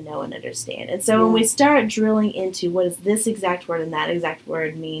than we can know and understand. And so when we start drilling into what does this exact word and that exact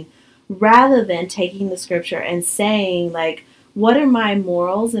word mean, rather than taking the scripture and saying, like, what are my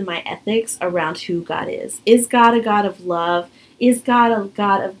morals and my ethics around who God is? Is God a God of love? Is God a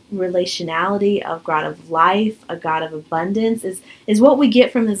God of relationality, a God of life, a God of abundance? Is what we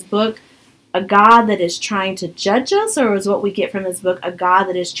get from this book a God that is trying to judge us, or is what we get from this book a God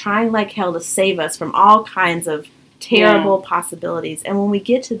that is trying like hell to save us from all kinds of terrible possibilities? And when we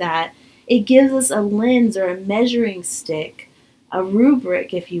get to that, it gives us a lens or a measuring stick, a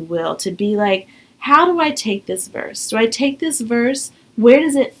rubric, if you will, to be like, how do I take this verse? Do I take this verse? Where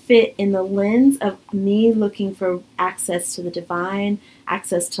does it fit in the lens of me looking for access to the divine,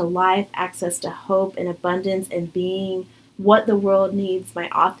 access to life, access to hope and abundance and being what the world needs, my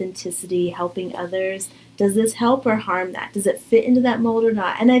authenticity, helping others? Does this help or harm that? Does it fit into that mold or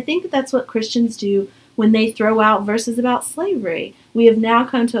not? And I think that's what Christians do when they throw out verses about slavery. We have now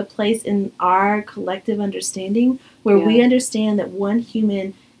come to a place in our collective understanding where we understand that one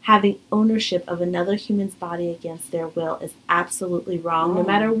human having ownership of another human's body against their will is absolutely wrong, no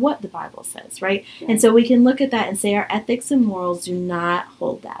matter what the Bible says, right? And so we can look at that and say our ethics and morals do not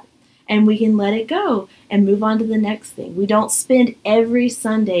hold that. And we can let it go and move on to the next thing. We don't spend every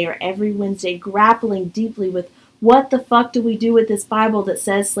Sunday or every Wednesday grappling deeply with what the fuck do we do with this Bible that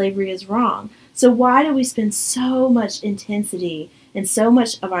says slavery is wrong? So why do we spend so much intensity and so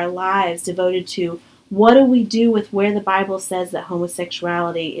much of our lives devoted to what do we do with where the Bible says that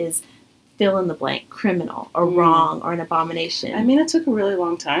homosexuality is fill in the blank, criminal or wrong or an abomination? I mean, it took a really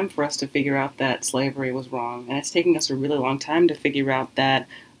long time for us to figure out that slavery was wrong. And it's taking us a really long time to figure out that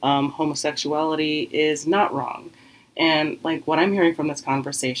homosexuality is not wrong. And like what I'm hearing from this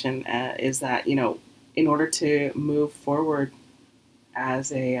conversation is that, you know, in order to move forward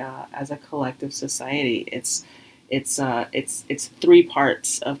as a collective society, it's three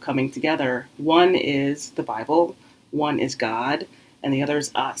parts of coming together. One is the Bible, one is God, and the other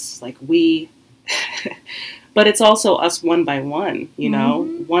is us. Like we, but it's also us one by one, you know,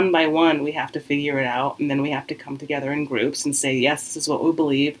 one by one, we have to figure it out. And then we have to come together in groups and say, yes, this is what we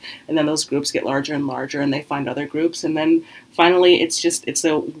believe. And then those groups get larger and larger and they find other groups. And then finally, it's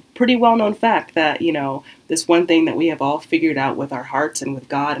a pretty well-known fact that, you know, this one thing that we have all figured out with our hearts and with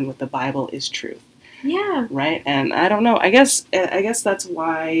God and with the Bible is truth. Yeah. Right? And I don't know. I guess that's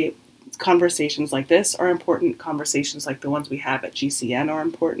why conversations like this are important. Conversations like the ones we have at GCN are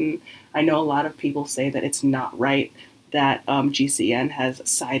important. I know a lot of people say that it's not right that GCN has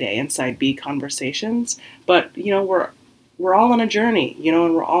side A and side B conversations, but we're all on a journey,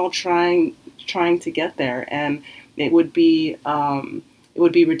 and we're all trying to get there. And it would be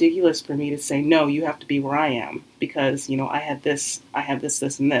ridiculous for me to say, no, you have to be where I am because I have this,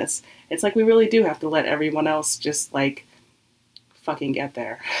 this, and this. It's like we really do have to let everyone else just like fucking get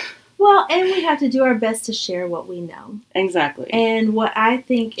there. Well, and we have to do our best to share what we know. Exactly. And what I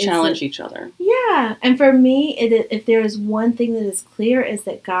think is challenge each other. Yeah. And for me, if there is one thing that is clear is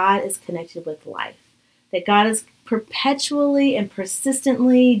that God is connected with life. That God is perpetually and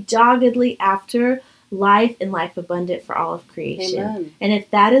persistently, doggedly after life and life abundant for all of creation. Amen. And if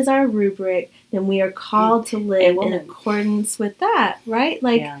that is our rubric, then we are called to live in accordance with that, right?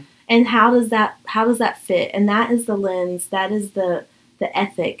 Like, and how does that fit? And that is the lens, that is the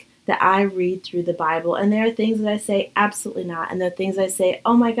ethic that I read through the Bible. And there are things that I say, absolutely not. And there are things I say,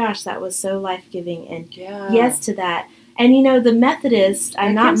 oh my gosh, that was so life-giving. And yes to that. And the Methodist,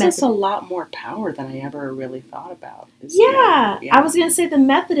 I'm not Methodist. It gives us a lot more power than I ever really thought about. I was going to say the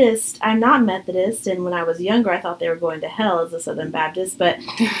Methodist, I'm not Methodist. And when I was younger, I thought they were going to hell as a Southern Baptist. But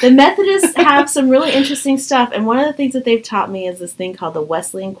the Methodists have some really interesting stuff. And one of the things that they've taught me is this thing called the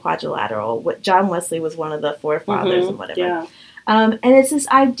Wesleyan Quadrilateral. John Wesley was one of the forefathers and whatever. Yeah. And it's this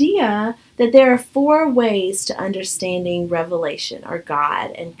idea that there are 4 ways to understanding revelation or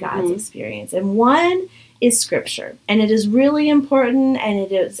God and God's experience. And one is Scripture. And it is really important, and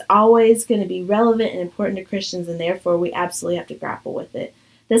it is always going to be relevant and important to Christians, and therefore we absolutely have to grapple with it.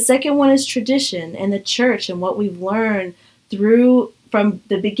 The second one is tradition and the church and what we've learned from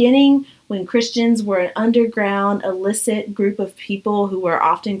the beginning when Christians were an underground, illicit group of people who were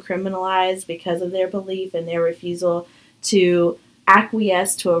often criminalized because of their belief and their refusal to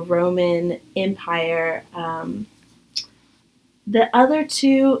acquiesce to a Roman Empire. The other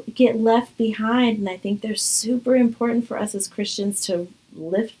 2 get left behind, and I think they're super important for us as Christians to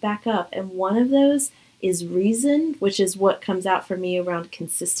lift back up. And one of those is reason, which is what comes out for me around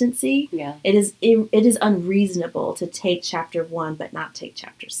consistency. Yeah. It is unreasonable to take chapter 1 but not take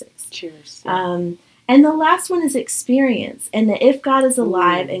chapter 6. Cheers. Yeah. And the last one is experience. And that if God is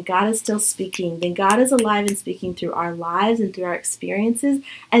alive and God is still speaking, then God is alive and speaking through our lives and through our experiences,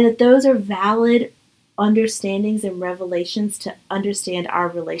 and that those are valid understandings and revelations to understand our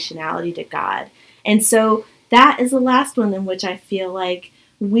relationality to God. And so that is the last one in which I feel like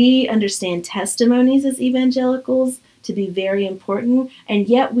we understand testimonies as evangelicals to be very important, and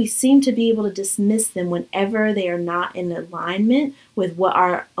yet we seem to be able to dismiss them whenever they are not in alignment with what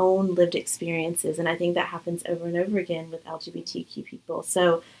our own lived experience is. And I think that happens over and over again with LGBTQ people.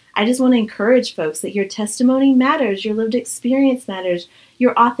 So I just want to encourage folks that your testimony matters, your lived experience matters,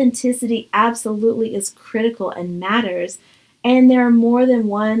 your authenticity absolutely is critical and matters. And there are more than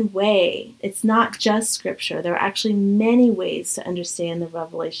one way. It's not just Scripture. There are actually many ways to understand the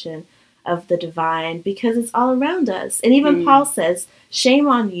revelation of the divine because it's all around us. And even Paul says, shame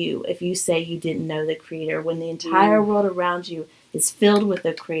on you if you say you didn't know the Creator when the entire world around you is filled with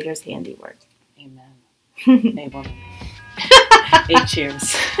the Creator's handiwork. Amen. Amen. 8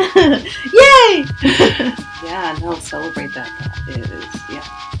 cheers. Yay! Yeah, no, celebrate that thought. It is, yeah.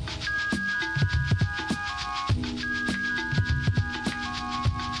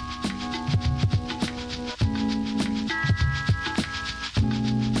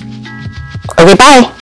 Okay, bye.